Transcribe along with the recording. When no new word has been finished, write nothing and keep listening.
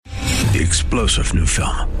the explosive new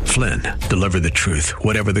film, Flynn, deliver the truth,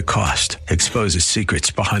 whatever the cost, exposes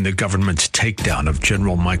secrets behind the government's takedown of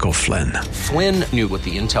General Michael Flynn. Flynn knew what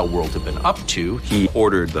the intel world had been up to. He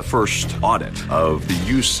ordered the first audit of the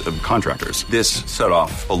use of contractors. This set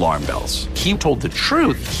off alarm bells. He told the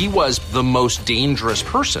truth. He was the most dangerous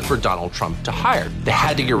person for Donald Trump to hire. They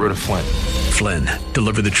had to get rid of Flynn. Flynn,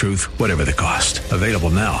 deliver the truth, whatever the cost. Available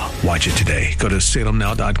now. Watch it today. Go to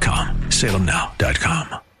salemnow.com.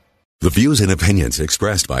 salemnow.com. The views and opinions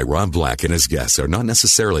expressed by Rob Black and his guests are not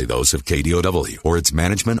necessarily those of KDOW or its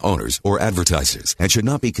management, owners, or advertisers and should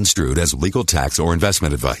not be construed as legal, tax, or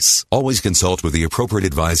investment advice. Always consult with the appropriate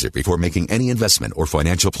advisor before making any investment or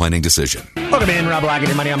financial planning decision. Welcome in, Rob Black and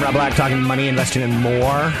your money. I'm Rob Black, talking money, investing, and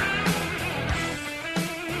more.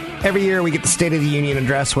 Every year we get the State of the Union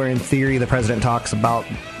address where, in theory, the president talks about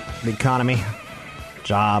the economy,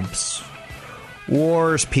 jobs,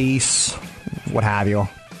 wars, peace, what have you.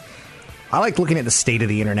 I like looking at the state of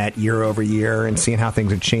the internet year over year and seeing how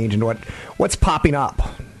things have changed and what's popping up.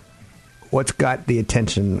 What's got the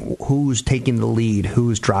attention? Who's taking the lead?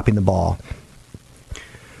 Who's dropping the ball?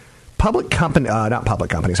 Not public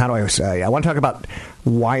companies. How do I say? I want to talk about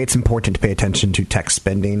why it's important to pay attention to tech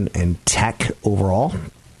spending and tech overall.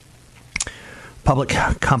 Public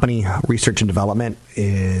company research and development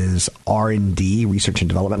is R&D, research and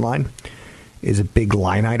development line, is a big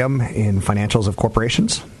line item in financials of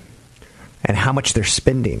corporations. And how much they're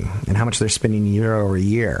spending, year over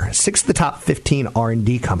year. 6 of the top 15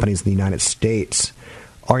 R&D companies in the United States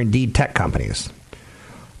are indeed tech companies.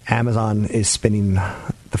 Amazon is spending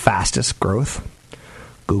the fastest growth.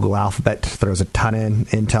 Google, Alphabet throws a ton in.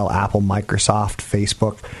 Intel, Apple, Microsoft,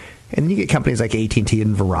 Facebook. And then you get companies like AT&T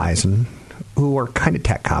and Verizon, who are kind of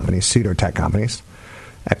tech companies, pseudo-tech companies.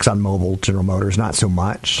 ExxonMobil, General Motors, not so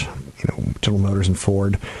much. General Motors and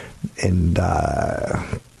Ford. And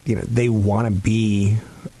they want to be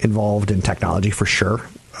involved in technology for sure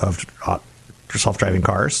of self-driving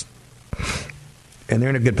cars. And they're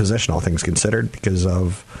in a good position, all things considered, because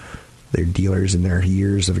of their dealers and their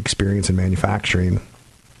years of experience in manufacturing.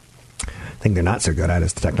 I think they're not so good at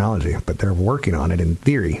is the technology, but they're working on it in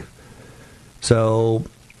theory. So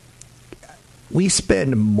we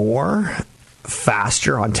spend more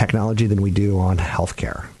faster on technology than we do on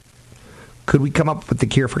healthcare. Could we come up with the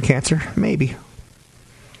cure for cancer? Maybe.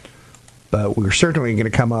 But we're certainly going to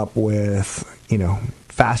come up with,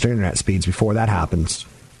 faster internet speeds before that happens.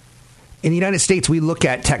 In the United States, we look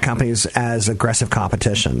at tech companies as aggressive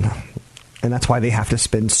competition. And that's why they have to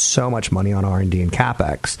spend so much money on R&D and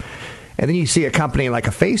CapEx. And then you see a company like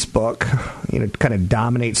a Facebook, kind of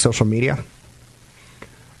dominate social media.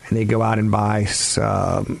 And they go out and buy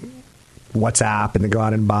WhatsApp, and they go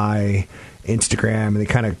out and buy Instagram, and they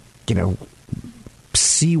kind of,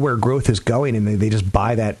 see where growth is going, and they just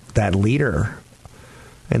buy that leader,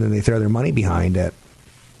 and then they throw their money behind it.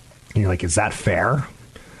 And you're like, is that fair?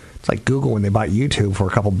 It's like Google when they bought YouTube for a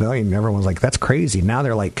couple billion, and everyone's like, that's crazy. Now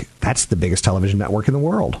they're like, that's the biggest television network in the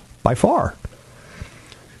world by far.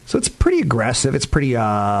 So it's pretty aggressive. It's pretty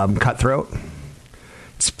cutthroat.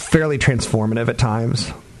 It's fairly transformative at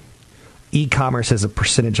times. E-commerce as a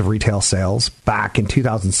percentage of retail sales. Back in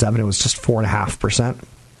 2007, it was just 4.5%.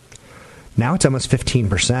 Now it's almost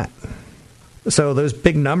 15%. So those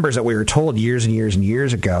big numbers that we were told years and years and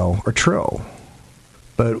years ago are true.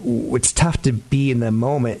 But it's tough to be in the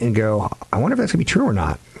moment and go, I wonder if that's going to be true or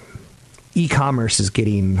not. E-commerce is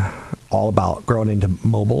getting all about growing into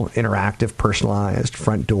mobile, interactive, personalized,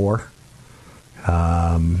 front door,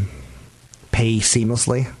 pay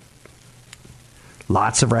seamlessly.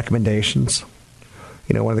 Lots of recommendations.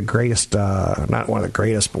 One of the greatest, not one of the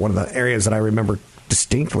greatest, but one of the areas that I remember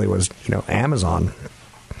distinctly was, Amazon.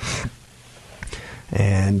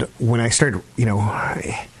 And when I started,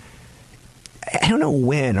 I don't know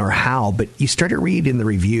when or how, but you started reading the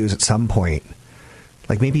reviews at some point.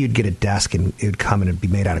 Like maybe you'd get a desk and it would come and it'd be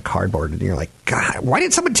made out of cardboard. And you're like, God, why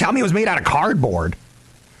did someone tell me it was made out of cardboard?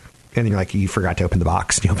 And you're like, you forgot to open the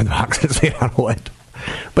box. And you open the box and it's made out of wood.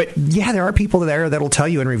 But yeah, there are people there that'll tell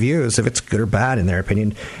you in reviews if it's good or bad in their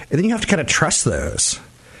opinion. And then you have to kind of trust those.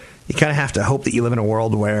 You kind of have to hope that you live in a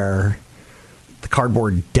world where the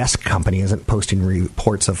cardboard desk company isn't posting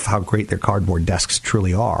reports of how great their cardboard desks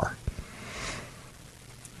truly are.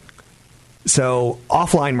 So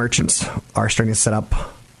offline merchants are starting to set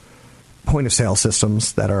up point of sale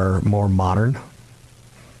systems that are more modern,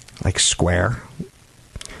 like Square.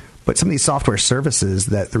 But some of these software services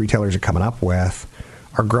that the retailers are coming up with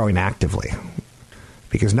are growing actively.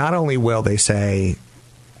 Because not only will they say,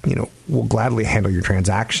 we'll gladly handle your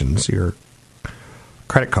transactions, your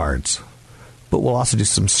credit cards, but we'll also do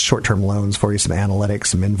some short-term loans for you, some analytics,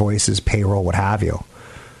 some invoices, payroll, what have you.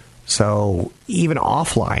 So even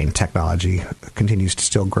offline technology continues to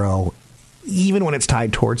still grow, even when it's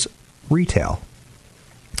tied towards retail.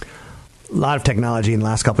 A lot of technology in the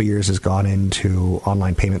last couple of years has gone into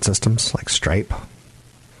online payment systems like Stripe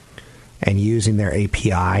and using their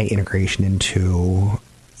API integration into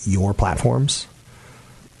your platforms.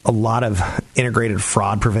 A lot of integrated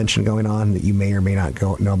fraud prevention going on that you may or may not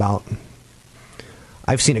know about.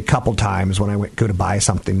 I've seen a couple times when I go to buy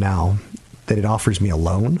something now that it offers me a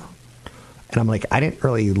loan. And I'm like, I didn't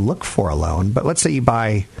really look for a loan. But let's say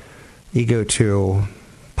you go to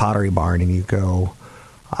Pottery Barn and you go,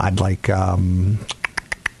 I'd like a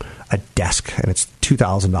desk, and it's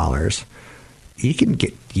 $2,000.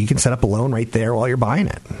 You can set up a loan right there while you're buying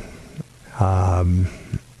it.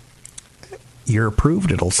 You're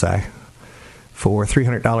approved, it'll say, for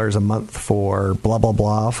 $300 a month for blah blah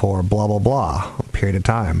blah for blah blah blah period of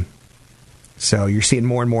time. So you're seeing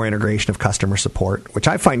more and more integration of customer support, which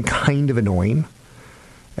I find kind of annoying.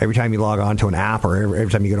 Every time you log on to an app or every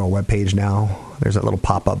time you go to a web page now, there's that little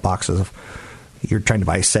pop-up box of you're trying to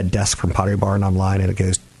buy said desk from Pottery Barn online, and it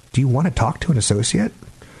goes, do you want to talk to an associate?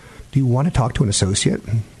 Do you want to talk to an associate?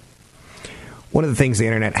 One of the things the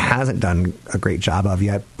internet hasn't done a great job of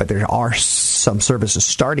yet, but there are some services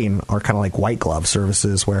starting, are kind of like white glove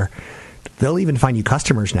services where they'll even find you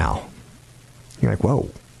customers now. You're like, whoa,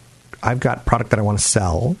 I've got product that I want to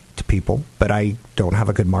sell to people, but I don't have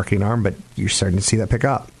a good marketing arm, but you're starting to see that pick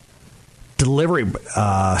up. Delivery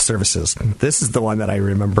services. This is the one that I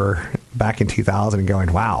remember back in 2000 and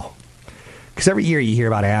going, wow. Because every year you hear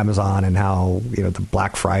about Amazon and how, the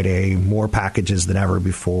Black Friday, more packages than ever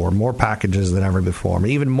before,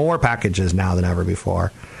 even more packages now than ever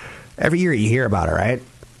before. Every year you hear about it, right?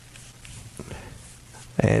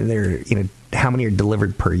 And they're, how many are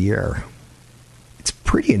delivered per year? It's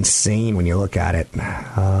pretty insane when you look at it.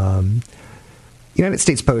 United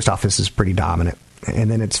States Post Office is pretty dominant.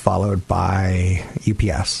 And then it's followed by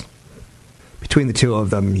UPS. Between the two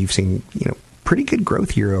of them, you've seen, pretty good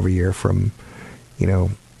growth year over year from,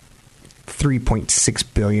 3.6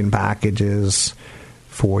 billion packages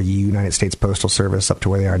for the United States Postal Service up to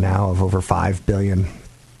where they are now of over 5 billion.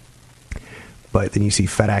 But then you see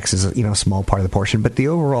FedEx is, a small part of the portion. But the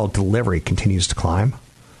overall delivery continues to climb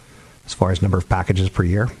as far as number of packages per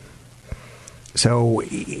year. So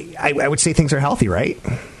I would say things are healthy, right?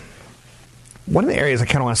 One of the areas I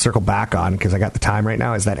kind of want to circle back on, because I got the time right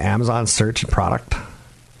now, is that Amazon search and product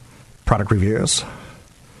reviews.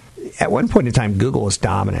 At one point in time, Google was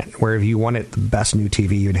dominant, where if you wanted the best new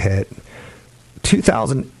TV, you'd hit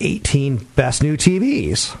 2018 best new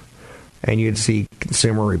TVs. And you'd see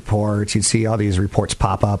Consumer Reports, you'd see all these reports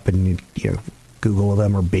pop up, and you'd Google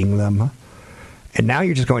them or Bing them. And now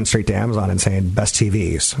you're just going straight to Amazon and saying best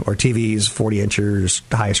TVs, or TVs 40 inches,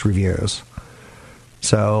 highest reviews.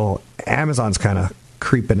 So Amazon's kind of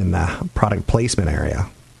creeping in the product placement area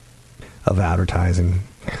of advertising.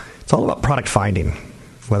 It's all about product finding,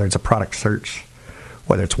 whether it's a product search,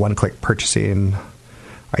 whether it's one-click purchasing.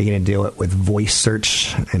 Are you going to do it with voice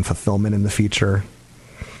search and fulfillment in the future?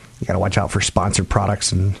 You got to watch out for sponsored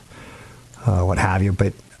products and what have you.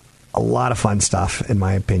 But a lot of fun stuff, in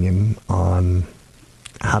my opinion, on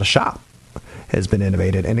how to shop has been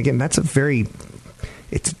innovated. And again, that's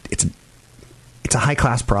it's a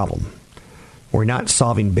high-class problem. We're not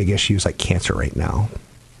solving big issues like cancer right now.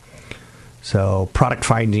 So product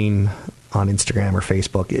finding on Instagram or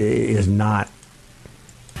Facebook is not,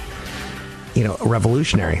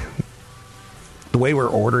 revolutionary. The way we're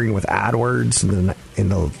ordering with AdWords in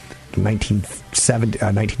the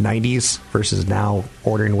 1990s versus now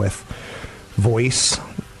ordering with voice,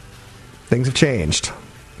 things have changed.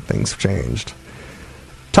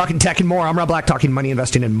 Talking tech and more. I'm Rob Black, talking money,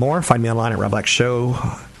 investing, and more. Find me online at Rob Black Show,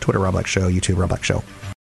 Twitter Rob Black Show, YouTube Rob Black Show.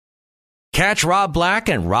 Catch Rob Black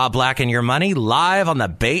and Rob Black and Your Money live on the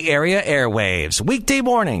Bay Area airwaves, weekday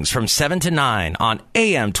mornings from 7 to 9 on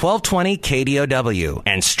AM 1220 KDOW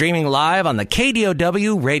and streaming live on the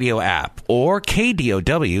KDOW radio app or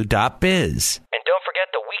KDOW.biz. And don't forget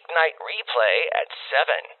the weeknight replay at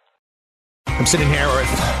 7. I'm sitting here with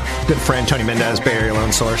good friend Tony Mendez, Bay Area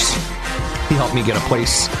Loan Source. He helped me get a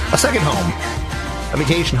place, a second home, a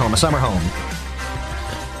vacation home, a summer home.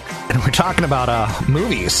 And we're talking about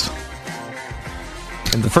movies.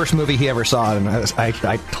 And the first movie he ever saw, and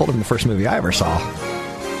I told him the first movie I ever saw.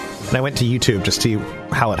 And I went to YouTube just to see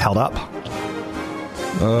how it held up.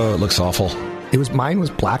 Oh, it looks awful. Mine was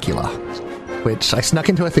Blackula, which I snuck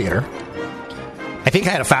into a theater. I think I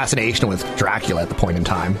had a fascination with Dracula at the point in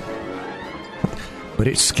time. But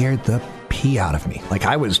it scared the pee out of me. Like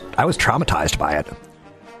I was traumatized by it,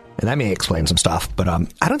 and that may explain some stuff. But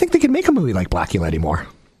I don't think they can make a movie like Blackula anymore.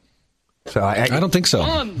 So I don't think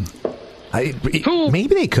so.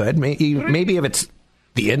 Maybe they could. Maybe if it's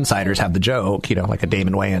the insiders have the joke, like a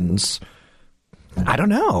Damon Wayans. I don't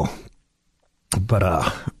know. But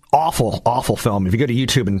awful film. If you go to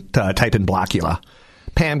YouTube and type in Blackula,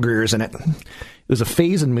 Pam Grier's in it. It was a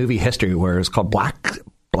phase in movie history where it was called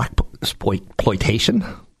blaxploitation,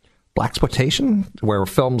 where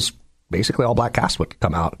films basically all black cast would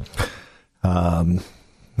come out, and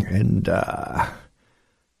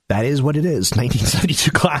that is what it is.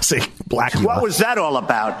 1972 classic Blackula. What was that all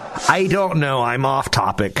about? I don't know. I'm off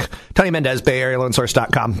topic. Tony Mendez,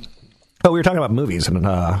 BayAreaLoanSource.com. Oh, we were talking about movies and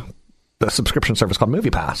the subscription service called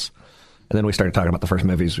MoviePass. And then we started talking about the first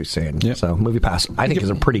movies we've seen. Yep. So MoviePass, I think, is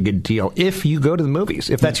a pretty good deal if you go to the movies,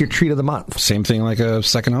 if that's your treat of the month. Same thing like a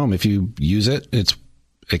second home. If you use it, it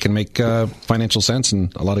can make financial sense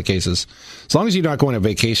in a lot of cases. As long as you're not going to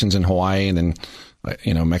vacations in Hawaii and then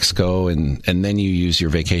Mexico, and then you use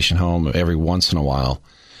your vacation home every once in a while.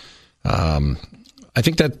 I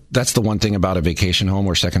think that's the one thing about a vacation home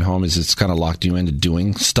or second home is it's kind of locked you into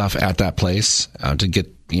doing stuff at that place to get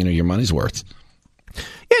your money's worth.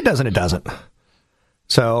 Yeah, it does and it doesn't.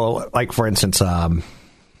 So, like, for instance, I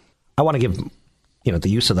want to give, the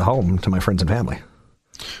use of the home to my friends and family.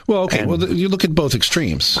 Well, okay. You look at both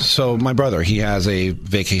extremes. So my brother, he has a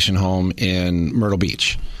vacation home in Myrtle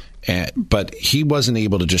Beach, but he wasn't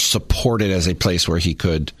able to just support it as a place where he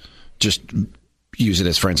could just use it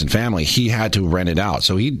as friends and family. He had to rent it out.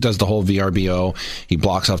 So he does the whole VRBO. He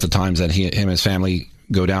blocks off the times that him and his family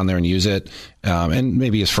go down there and use it, and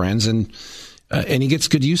maybe his friends, and he gets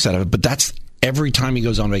good use out of it. But that's every time he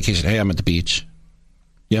goes on vacation. Hey, I'm at the beach.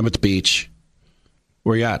 Yeah, I'm at the beach.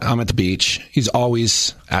 Where you at? I'm at the beach. He's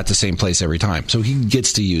always at the same place every time. So he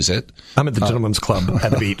gets to use it. I'm at the Gentleman's Club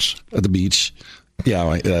at the beach. At the beach.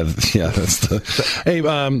 Yeah, that's the... Hey,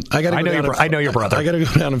 I know your brother. I got to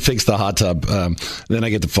go down and fix the hot tub. Then I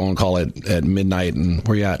get the phone call at midnight, and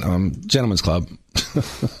where you at? Gentleman's Club.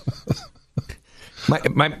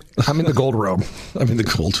 I'm in the gold room. I'm in the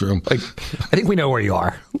gold room. I think we know where you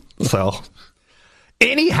are. So,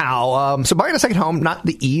 anyhow, so buying a second home, not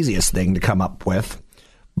the easiest thing to come up with,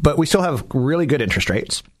 but we still have really good interest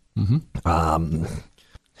rates. Mm-hmm.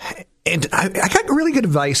 And I got really good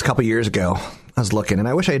advice a couple years ago. I was looking, and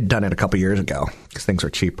I wish I had done it a couple years ago because things were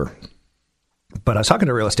cheaper. But I was talking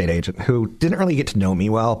to a real estate agent who didn't really get to know me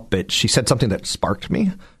well, but she said something that sparked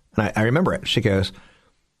me, and I remember it. She goes,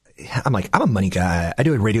 I'm like, I'm a money guy. I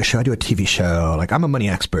do a radio show. I do a TV show. Like, I'm a money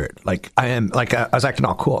expert. Like, I am. Like, I was acting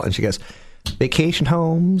all cool. And she goes, vacation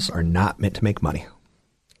homes are not meant to make money.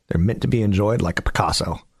 They're meant to be enjoyed like a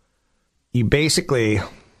Picasso. You basically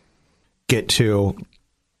get to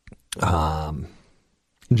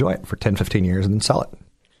enjoy it for 10, 15 years and then sell it.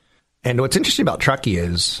 And what's interesting about Truckee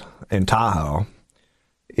in Tahoe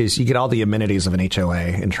is you get all the amenities of an HOA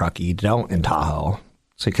in Truckee. You don't in Tahoe.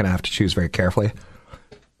 So you kind of have to choose very carefully.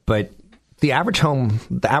 But the average home,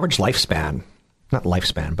 the average lifespan, not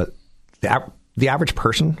lifespan, but the average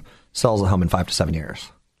person sells a home in 5 to 7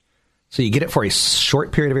 years. So you get it for a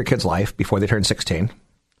short period of your kid's life before they turn 16, and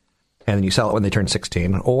then you sell it when they turn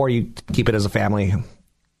 16, or you keep it as a family,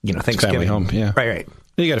 Thanksgiving. Family home, yeah. Right.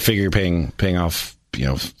 You got to figure you're paying off,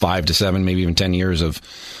 5 to 7, maybe even 10 years of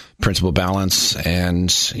principal balance,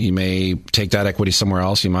 and you may take that equity somewhere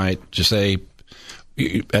else. You might just say,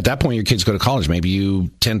 at that point, your kids go to college. Maybe you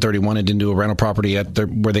 1031 it into a rental property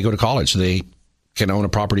where they go to college. So they can own a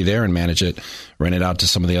property there and manage it, rent it out to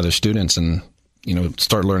some of the other students, and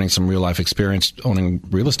start learning some real life experience owning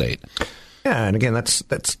real estate. Yeah, and again, that's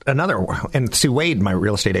another. And Sue Wade, my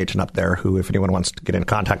real estate agent up there, who, if anyone wants to get in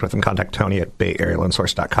contact with him, contact Tony at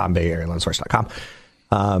BayAreaLoanSource.com,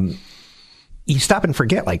 BayAreaLoanSource.com. You stop and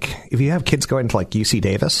forget, like, if you have kids going to like UC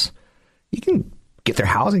Davis, you can get their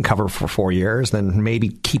housing covered for 4 years, then maybe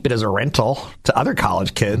keep it as a rental to other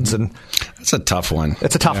college kids. And that's a tough one.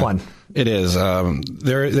 It's a tough one. It is.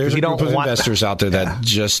 There's a group of investors out there that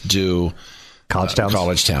just do college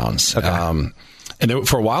towns. Okay. And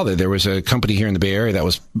for a while there was a company here in the Bay Area that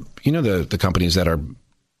was, the companies that are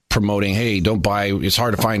promoting, hey, don't buy, it's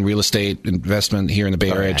hard to find real estate investment here in the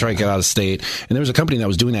Bay Area, try to get out of state. And there was a company that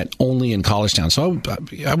was doing that only in college towns. So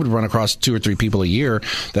I would run across 2 or 3 people a year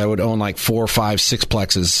that would own like 4, 5, 6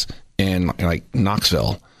 plexes in like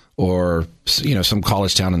Knoxville or, some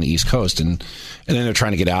college town on the East Coast. And then they're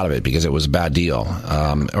trying to get out of it because it was a bad deal.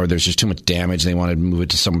 Or there's just too much damage. They wanted to move it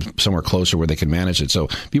to somewhere closer where they could manage it. So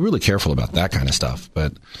be really careful about that kind of stuff.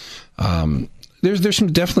 But, There's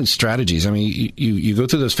some definitely strategies. I mean, you go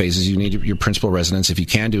through those phases. You need your principal residence. If you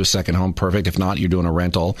can do a second home, perfect. If not, you're doing a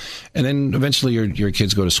rental. And then eventually your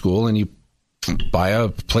kids go to school and you buy a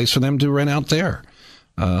place for them to rent out there.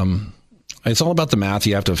 It's all about the math.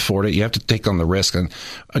 You have to afford it. You have to take on the risk. And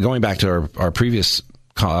going back to our previous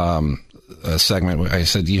segment, I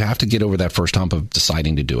said you have to get over that first hump of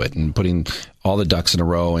deciding to do it and putting all the ducks in a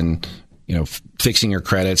row and fixing your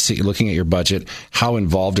credits, looking at your budget. How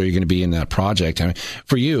involved are you going to be in that project? I mean,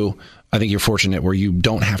 for you, I think you're fortunate where you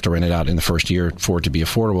don't have to rent it out in the first year for it to be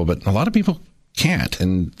affordable, but a lot of people can't,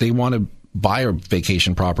 and they want to buy a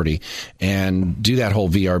vacation property and do that whole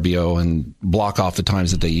VRBO and block off the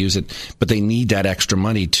times that they use it, but they need that extra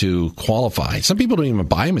money to qualify. Some people don't even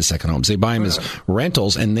buy them as second homes. They buy them as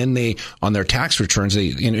rentals, and then they, on their tax returns,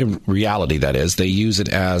 in reality, that is, they use it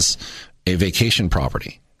as a vacation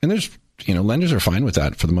property. And there's, lenders are fine with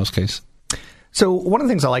that for the most case. So one of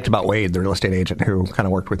the things I liked about Wade, the real estate agent who kind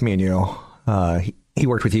of worked with me and you, he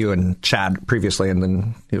worked with you and Chad previously, and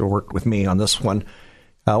then he worked with me on this one.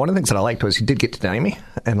 One of the things that I liked was he did get to know me,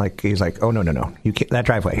 and he's like, "Oh no, you can't, that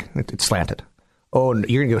driveway, it's slanted. Oh,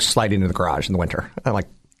 you're gonna go slide into the garage in the winter." I'm like,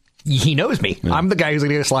 he knows me. Yeah. I'm the guy who's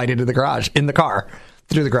gonna go slide into the garage in the car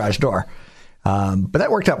through the garage door. But that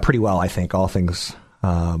worked out pretty well, I think. All things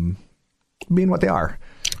being what they are.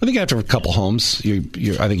 I think after a couple homes, I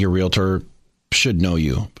think your realtor should know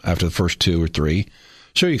you after the first 2 or 3.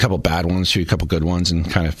 Show you a couple bad ones, show you a couple good ones, and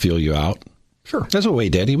kind of feel you out. Sure, that's what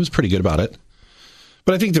Wade did. He was pretty good about it.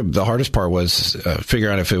 But I think the hardest part was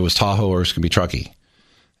figuring out if it was Tahoe or it's going to be Truckee.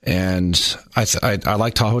 And I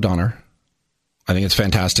like Tahoe Donner. I think it's a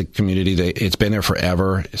fantastic community. It's been there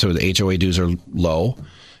forever. So the HOA dues are low.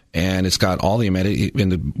 And it's got all the amenities. In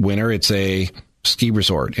the winter, it's a ski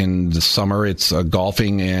resort. In the summer, it's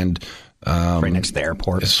golfing and right next to the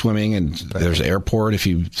airport. Swimming. And there's an airport if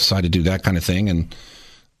you decide to do that kind of thing. And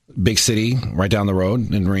big city right down the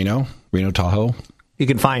road in Reno, Tahoe. You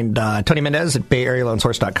can find Tony Mendez at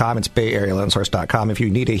BayAreaLoanSource.com. It's BayAreaLoanSource.com. If you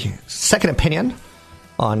need a second opinion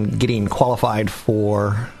on getting qualified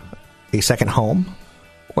for a second home,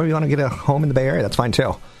 or you want to get a home in the Bay Area, that's fine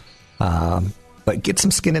too. But get some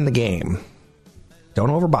skin in the game. Don't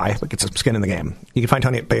overbuy, but get some skin in the game. You can find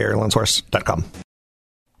Tony at BayAreaLoanSource.com.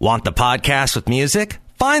 Want the podcast with music?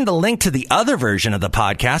 Find the link to the other version of the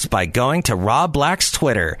podcast by going to Rob Black's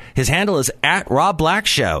Twitter. His handle is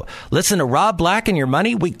 @RobBlackShow. Listen to Rob Black and Your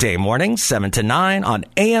Money weekday mornings, 7 to 9 on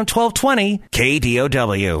AM 1220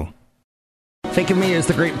 KDOW. Think of me as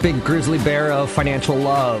the great big grizzly bear of financial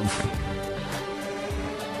love.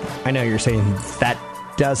 I know you're saying that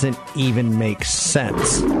doesn't even make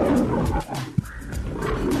sense.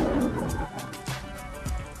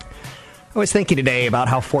 I was thinking today about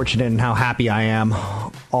how fortunate and how happy I am,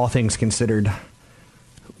 all things considered,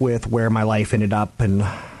 with where my life ended up, and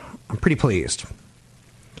I'm pretty pleased.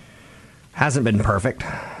 Hasn't been perfect.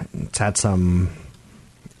 It's had some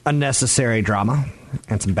unnecessary drama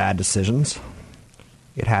and some bad decisions.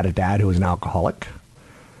 It had a dad who was an alcoholic,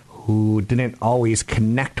 who didn't always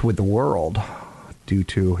connect with the world due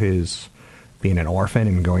to his being an orphan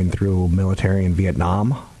and going through military in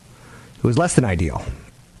Vietnam. It was less than ideal.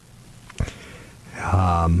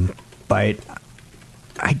 But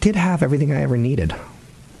I did have everything I ever needed.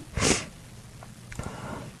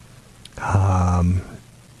 I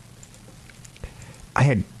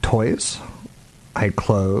had toys, I had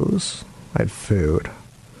clothes, I had food.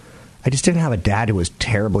 I just didn't have a dad who was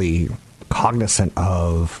terribly cognizant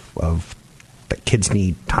of that kids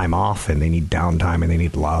need time off and they need downtime and they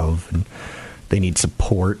need love and they need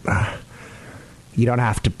support. You don't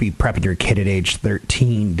have to be prepping your kid at age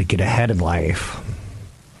 13 to get ahead in life.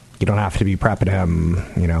 You don't have to be prepping him,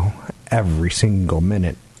 every single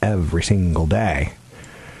minute, every single day.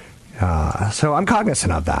 So I'm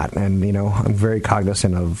cognizant of that. And, I'm very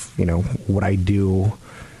cognizant of, what I do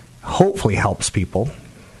hopefully helps people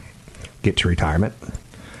get to retirement,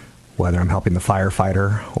 whether I'm helping the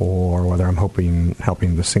firefighter or whether I'm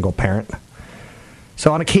helping the single parent.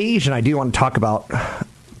 So on occasion, I do want to talk about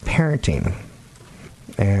parenting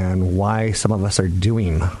and why some of us are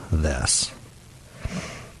doing this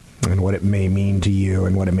and what it may mean to you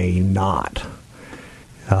and what it may not.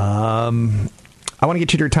 I want to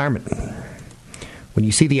get you to retirement. When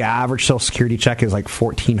you see the average Social Security check is like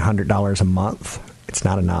 $1,400 a month, it's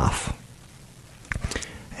not enough.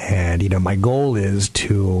 And, my goal is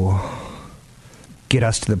to get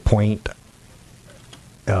us to the point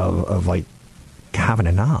of like having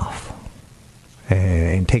enough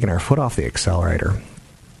and taking our foot off the accelerator.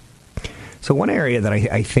 So one area that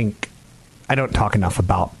I think I don't talk enough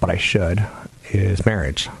about, but I should, is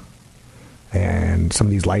marriage. and some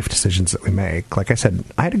of these life decisions that we make. Like I said,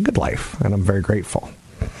 I had a good life, and I'm very grateful.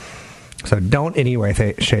 So don't in any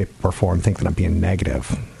way, shape, or form think that I'm being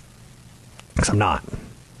negative, because I'm not.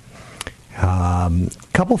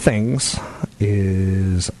 Couple things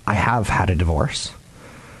is I have had a divorce,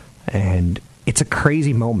 and it's a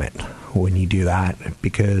crazy moment when you do that,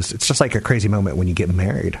 because it's just like a crazy moment when you get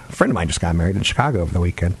married. A friend of mine just got married in Chicago over the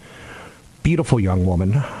weekend. Beautiful young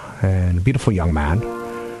woman and a beautiful young man.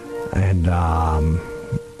 And,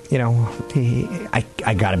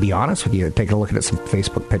 I got to be honest with you. Taking a look at some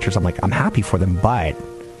Facebook pictures, I'm like, I'm happy for them, but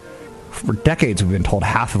for decades we've been told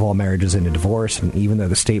half of all marriages end in divorce, and even though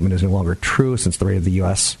the statement is no longer true since the rate of the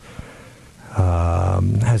U.S.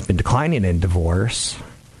 Has been declining in divorce,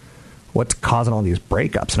 what's causing all these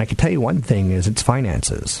breakups? And I can tell you one thing is it's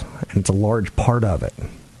finances, and it's a large part of it.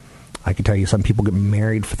 I can tell you some people get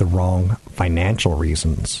married for the wrong financial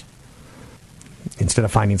reasons. Instead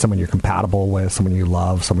of finding someone you're compatible with, someone you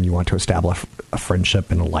love, someone you want to establish a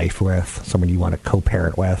friendship and a life with, someone you want to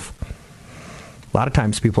co-parent with, a lot of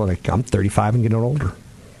times people are like, I'm 35 and getting older.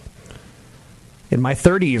 In my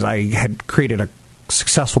 30s, I had created a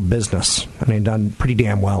successful business, and I had done pretty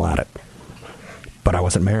damn well at it. But I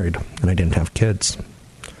wasn't married, and I didn't have kids.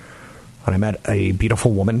 And I met a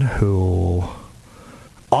beautiful woman who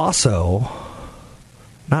but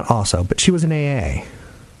she was in AA.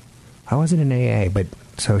 I wasn't in AA, but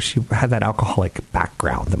so she had that alcoholic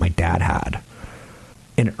background that my dad had.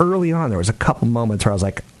 And early on, there was a couple moments where I was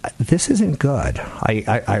like, this isn't good.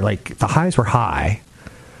 I like, the highs were high,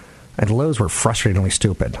 and the lows were frustratingly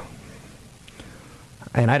stupid.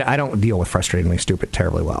 And I don't deal with frustratingly stupid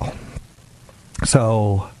terribly well.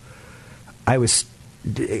 So I was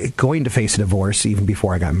going to face a divorce even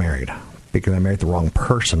before I got married, because I married the wrong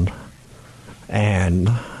person, and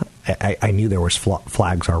I knew there was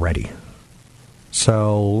flags already.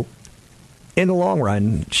 So in the long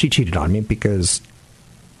run, she cheated on me that's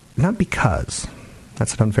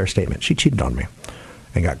an unfair statement. She cheated on me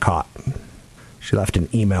and got caught. She left an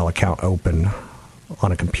email account open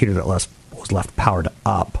on a computer that was left powered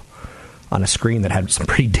up on a screen that had some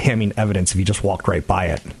pretty damning evidence if you just walked right by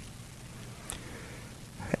it.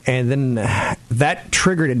 And then that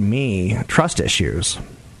triggered in me trust issues.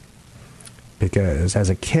 Because as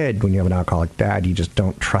a kid, when you have an alcoholic dad, you just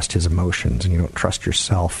don't trust his emotions, and you don't trust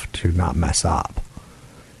yourself to not mess up.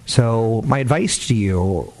 So my advice to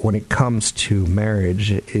you when it comes to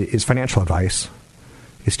marriage is financial advice,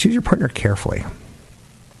 is choose your partner carefully.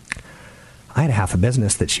 I had half a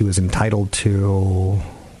business that she was entitled to,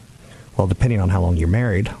 well, depending on how long you're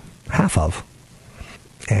married, half of.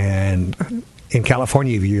 And in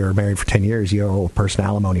California, if you're married for 10 years, you owe a person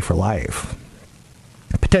alimony for life.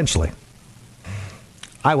 Potentially.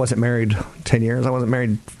 I wasn't married 10 years. I wasn't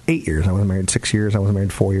married 8 years. I wasn't married 6 years. I wasn't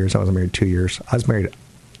married 4 years. I wasn't married 2 years. I was married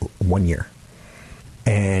 1 year.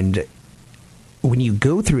 And when you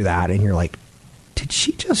go through that and you're like, did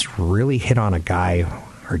she just really hit on a guy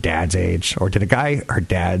her dad's age? Or did a guy her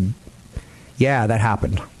dad? Yeah, that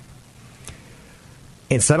happened.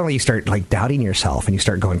 And suddenly you start like doubting yourself, and you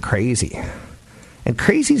start going crazy. And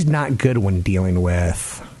crazy is not good when dealing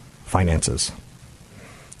with finances.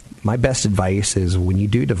 My best advice is when you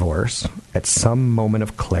do divorce, at some moment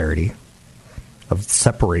of clarity, of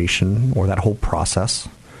separation, or that whole process,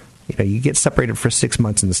 you get separated for 6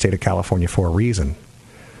 months in the state of California for a reason.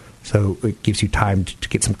 So it gives you time to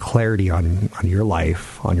get some clarity on your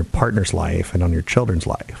life, on your partner's life, and on your children's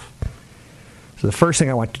life. So the first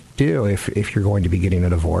thing I want to do if you're going to be getting a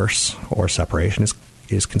divorce or separation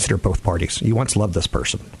is consider both parties. You once loved this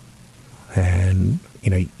person. And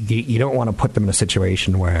you don't want to put them in a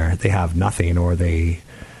situation where they have nothing, or they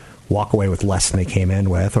walk away with less than they came in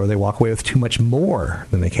with, or they walk away with too much more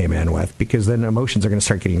than they came in with, because then emotions are going to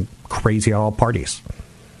start getting crazy on all parties.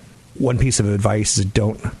 One piece of advice is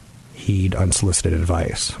don't heed unsolicited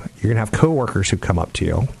advice. You're going to have coworkers who come up to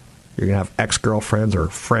you. You're going to have ex-girlfriends or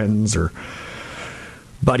friends or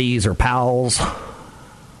buddies or pals,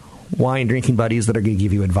 wine-drinking buddies that are going to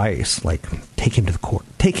give you advice, like, take him to the court,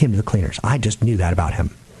 take him to the cleaners. I just knew that about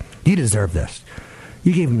him. You deserve this.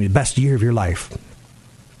 You gave him the best year of your life.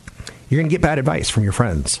 You're going to get bad advice from your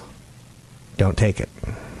friends. Don't take it.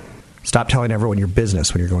 Stop telling everyone your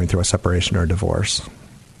business when you're going through a separation or a divorce.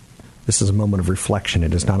 This is a moment of reflection.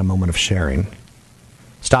 It is not a moment of sharing.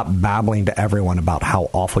 Stop babbling to everyone about how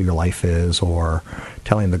awful your life is, or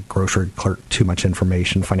telling the grocery clerk too much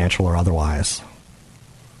information, financial or otherwise.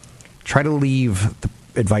 Try to leave the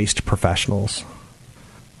advice to professionals.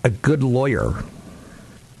 A good lawyer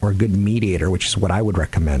or a good mediator, which is what I would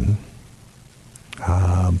recommend.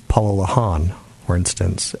 Paula Lahan, for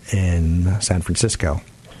instance, in San Francisco.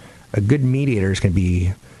 A good mediator is going to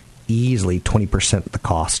be easily 20% the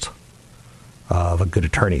cost of a good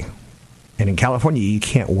attorney. And in California, you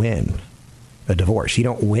can't win a divorce. You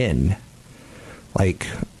don't win. Like,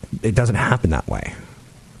 it doesn't happen that way.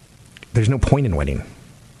 There's no point in winning.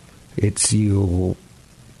 It's you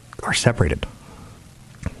are separated.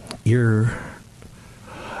 You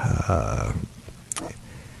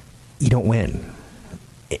don't win.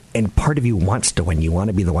 And part of you wants to win. You want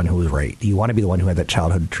to be the one who was right. You want to be the one who had that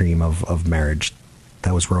childhood dream of marriage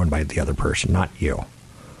that was ruined by the other person, not you.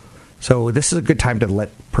 So this is a good time to let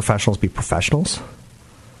professionals be professionals,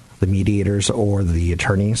 the mediators or the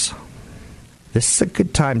attorneys. This is a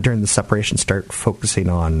good time during the separation start focusing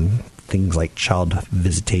on things like child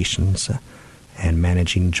visitations and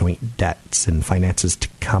managing joint debts and finances to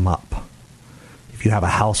come up. If you have a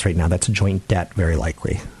house right now, that's a joint debt, very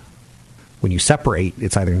likely. When you separate,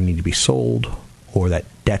 it's either going to need to be sold or that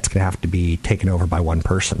debt's going to have to be taken over by one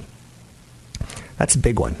person. That's a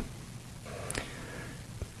big one.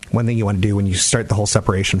 One thing you want to do when you start the whole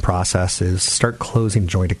separation process is start closing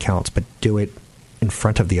joint accounts, but do it in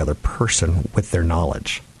front of the other person with their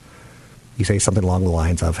knowledge. You say something along the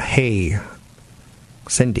lines of, hey,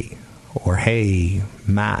 Cindy, or hey,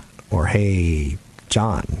 Matt, or hey,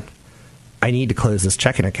 John, I need to close this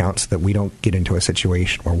checking account so that we don't get into a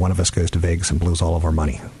situation where one of us goes to Vegas and blows all of our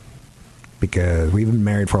money. Because we've been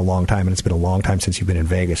married for a long time, and it's been a long time since you've been in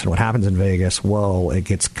Vegas. And what happens in Vegas, well, it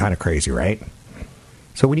gets kind of crazy, right?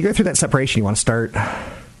 So when you go through that separation, you want to start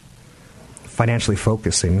financially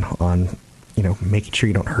focusing on, making sure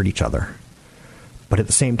you don't hurt each other. But at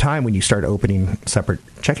the same time, when you start opening separate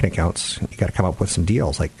checking accounts, you got to come up with some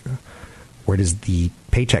deals. Like, where does the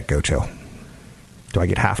paycheck go to? Do I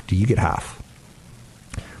get half? Do you get half?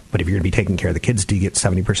 But if you're going to be taking care of the kids, do you get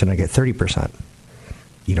 70%? I get 30%.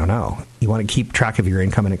 You don't know. You want to keep track of your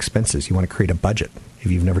income and expenses. You want to create a budget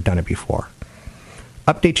if you've never done it before.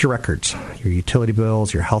 Update your records, your utility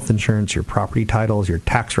bills, your health insurance, your property titles, your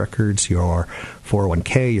tax records, your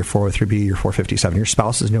 401k, your 403b, your 457. Your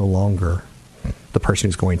spouse is no longer the person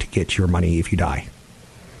who's going to get your money if you die.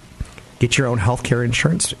 Get your own health care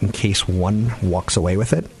insurance in case one walks away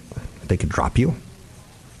with it. They could drop you.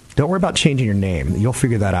 Don't worry about changing your name. You'll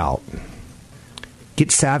figure that out.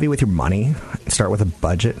 Get savvy with your money. Start with a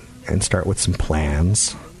budget and start with some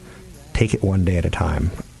plans. Take it one day at a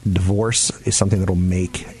time. Divorce is something that'll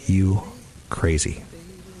make you crazy.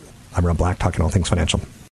 I'm Rob Black, talking all things financial.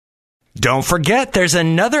 Don't forget, there's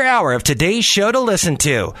another hour of today's show to listen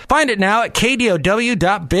to. Find it now at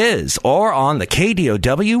KDOW.biz or on the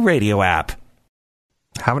KDOW radio app.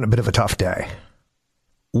 Having a bit of a tough day.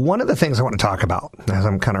 One of the things I want to talk about as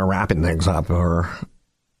I'm kind of wrapping things up, or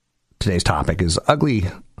today's topic, is ugly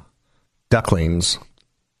ducklings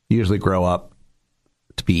usually grow up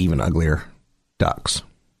to be even uglier ducks.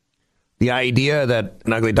 The idea that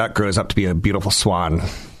an ugly duck grows up to be a beautiful swan,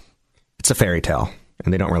 it's a fairy tale,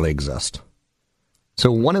 and they don't really exist.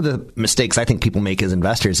 So one of the mistakes I think people make as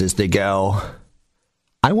investors is they go,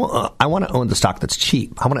 I want to own the stock that's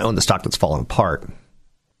cheap. I want to own the stock that's falling apart.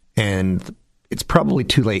 And it's probably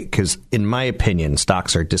too late because, in my opinion,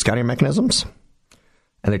 stocks are discounting mechanisms,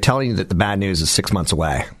 and they're telling you that the bad news is 6 months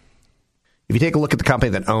away. If you take a look at the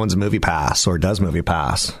company that owns MoviePass or does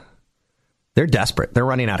MoviePass, they're desperate. They're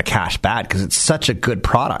running out of cash bad because it's such a good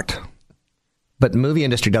product. But the movie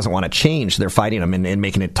industry doesn't want to change. They're fighting them and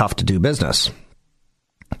making it tough to do business.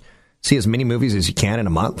 See as many movies as you can in a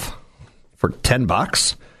month for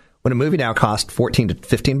 $10 when a movie now costs $14 to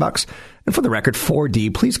 $15. And for the record,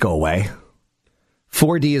 4D, please go away.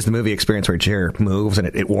 4D is the movie experience where a chair moves and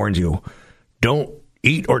it warns you, don't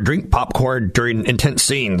eat or drink popcorn during intense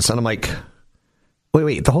scenes. And I'm like,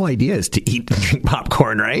 wait, the whole idea is to eat and drink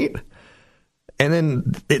popcorn, right? And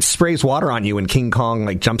then it sprays water on you when King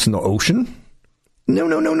Kong jumps in the ocean. No.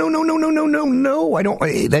 I don't.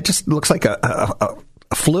 That just looks like a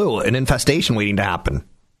flu, an infestation waiting to happen.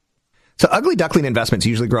 So ugly duckling investments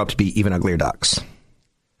usually grow up to be even uglier ducks.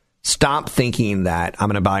 Stop thinking that I'm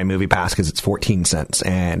going to buy MoviePass because it's 14 cents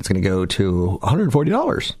and it's going to go to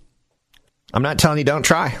 $140. I'm not telling you don't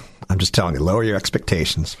try. I'm just telling you lower your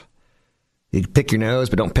expectations. You pick your nose,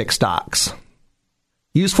 but don't pick stocks.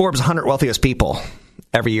 Use Forbes 100 wealthiest people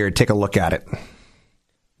every year. Take a look at it.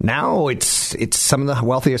 Now it's some of the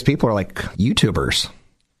wealthiest people are like YouTubers.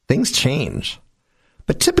 Things change.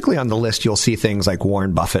 But typically on the list, you'll see things like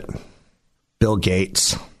Warren Buffett, Bill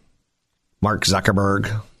Gates, Mark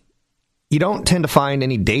Zuckerberg. You don't tend to find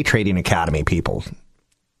any day trading academy people.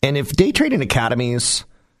 And if day trading academies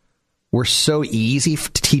were so easy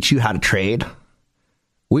to teach you how to trade,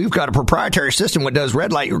 we've got a proprietary system that does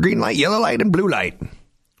red light, green light, yellow light, and blue light.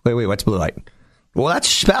 Wait, what's blue light? Well, that's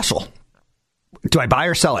special. Do I buy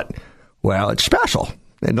or sell it? Well, it's special.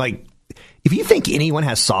 And like, if you think anyone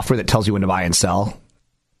has software that tells you when to buy and sell,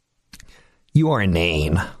 you are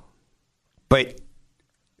inane. But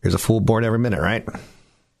there's a fool born every minute, right?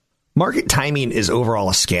 Market timing is overall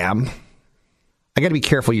a scam. I got to be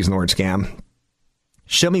careful using the word scam.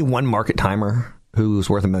 Show me one market timer who's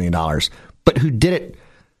worth $1 million, but who did it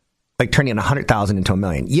like turning 100,000 into $1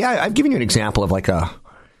 million. Yeah, I've given you an example of like a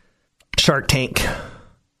Shark Tank,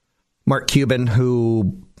 Mark Cuban,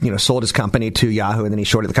 who sold his company to Yahoo and then he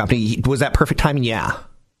shorted the company. Was that perfect timing? Yeah.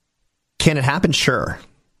 Can it happen? Sure,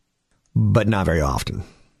 but not very often.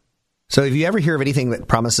 So if you ever hear of anything that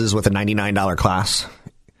promises with a $99 class,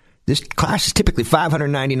 this class is typically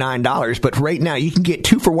 $599, but right now you can get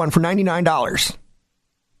 2 for 1 for $99.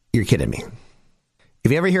 You're kidding me.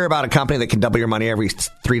 If you ever hear about a company that can double your money every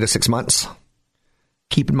 3 to 6 months,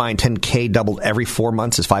 keep in mind 10K doubled every 4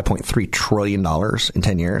 months is $5.3 trillion in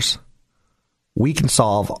 10 years. We can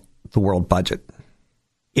solve the world budget.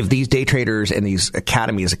 If these day traders and these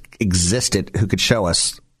academies existed who could show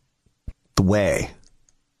us the way,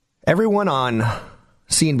 everyone on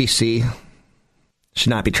CNBC should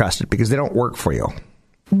not be trusted because they don't work for you.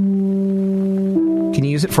 Can you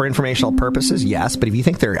use it for informational purposes? Yes, but if you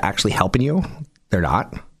think they're actually helping you, they're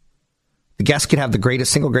not. The guest could have the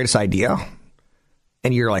single greatest idea,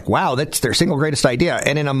 and you're like, wow, that's their single greatest idea.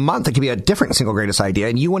 And in a month, it could be a different single greatest idea,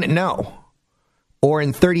 and you wouldn't know. Or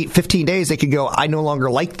in 15 days, they could go, I no longer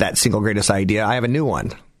like that single greatest idea. I have a new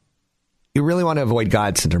one. You really want to avoid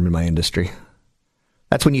God syndrome in my industry.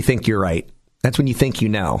 That's when you think you're right. That's when you think you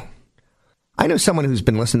know. I know someone who's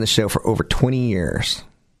been listening to this show for over 20 years.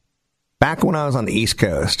 Back when I was on the East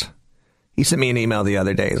Coast, he sent me an email the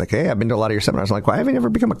other day. He's like, hey, I've been to a lot of your seminars. I'm like, why haven't you ever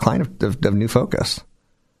become a client of New Focus?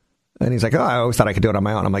 And he's like, oh, I always thought I could do it on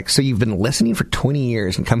my own. I'm like, so you've been listening for 20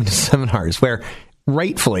 years and coming to seminars where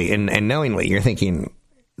rightfully and knowingly you're thinking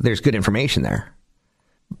there's good information there.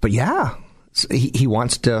 But yeah, he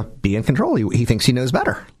wants to be in control. He thinks he knows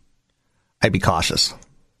better. I'd be cautious.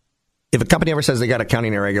 If a company ever says they got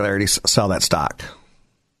accounting irregularities, sell that stock.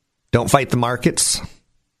 Don't fight the markets.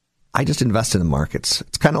 I just invest in the markets.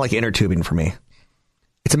 It's kind of like inner tubing for me.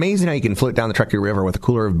 It's amazing how you can float down the Truckee River with a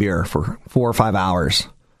cooler of beer for 4 or 5 hours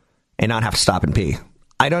and not have to stop and pee.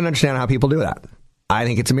 I don't understand how people do that. I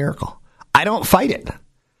think it's a miracle. I don't fight it.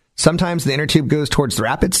 Sometimes the inner tube goes towards the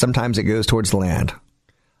rapids. Sometimes it goes towards the land.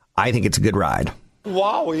 I think it's a good ride.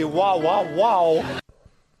 Wow, wow, wow, wow.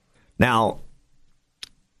 Now,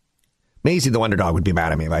 Maisie the Wonder Dog would be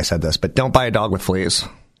mad at me if I said this, but don't buy a dog with fleas.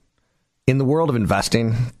 In the world of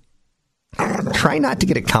investing, try not to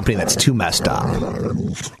get a company that's too messed up.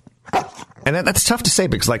 And that's tough to say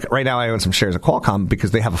because, like, right now I own some shares of Qualcomm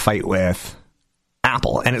because they have a fight with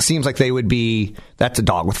Apple. And it seems like they would be, that's a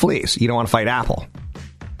dog with fleas. You don't want to fight Apple.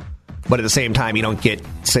 But at the same time, you don't get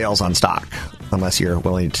sales on stock unless you're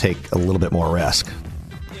willing to take a little bit more risk.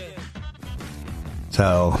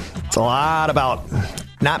 So it's a lot about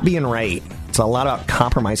not being right. It's a lot about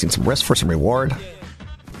compromising some risk for some reward.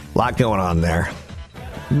 A lot going on there.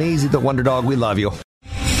 Maisie the Wonder Dog, we love you.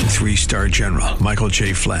 3-star General Michael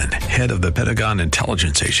J. Flynn, head of the Pentagon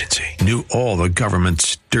Intelligence Agency, knew all the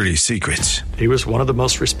government's dirty secrets. He was one of the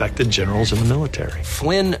most respected generals in the military.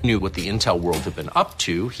 Flynn knew what the intel world had been up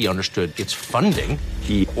to. He understood its funding.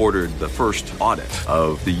 He ordered the first audit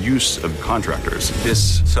of the use of contractors.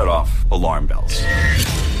 This set off alarm bells.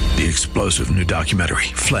 The explosive new documentary,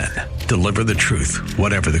 Flynn, Deliver the Truth,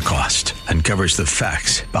 Whatever the Cost, uncovers the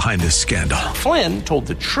facts behind this scandal. Flynn told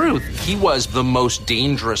the truth. He was the most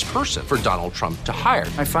dangerous person for Donald Trump to hire.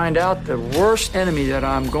 I find out the worst enemy that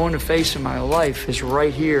I'm going to face in my life is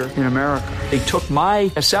right here in America. They took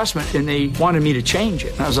my assessment and they wanted me to change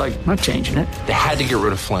it. And I was like, I'm not changing it. They had to get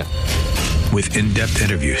rid of Flynn. With in-depth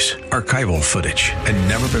interviews, archival footage, and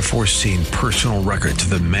never-before-seen personal records of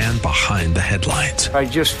the man behind the headlines. I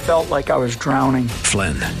just felt like I was drowning.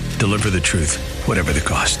 Flynn, Deliver the Truth, Whatever the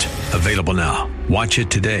Cost. Available now. Watch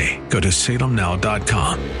it today. Go to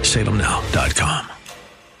salemnow.com. salemnow.com.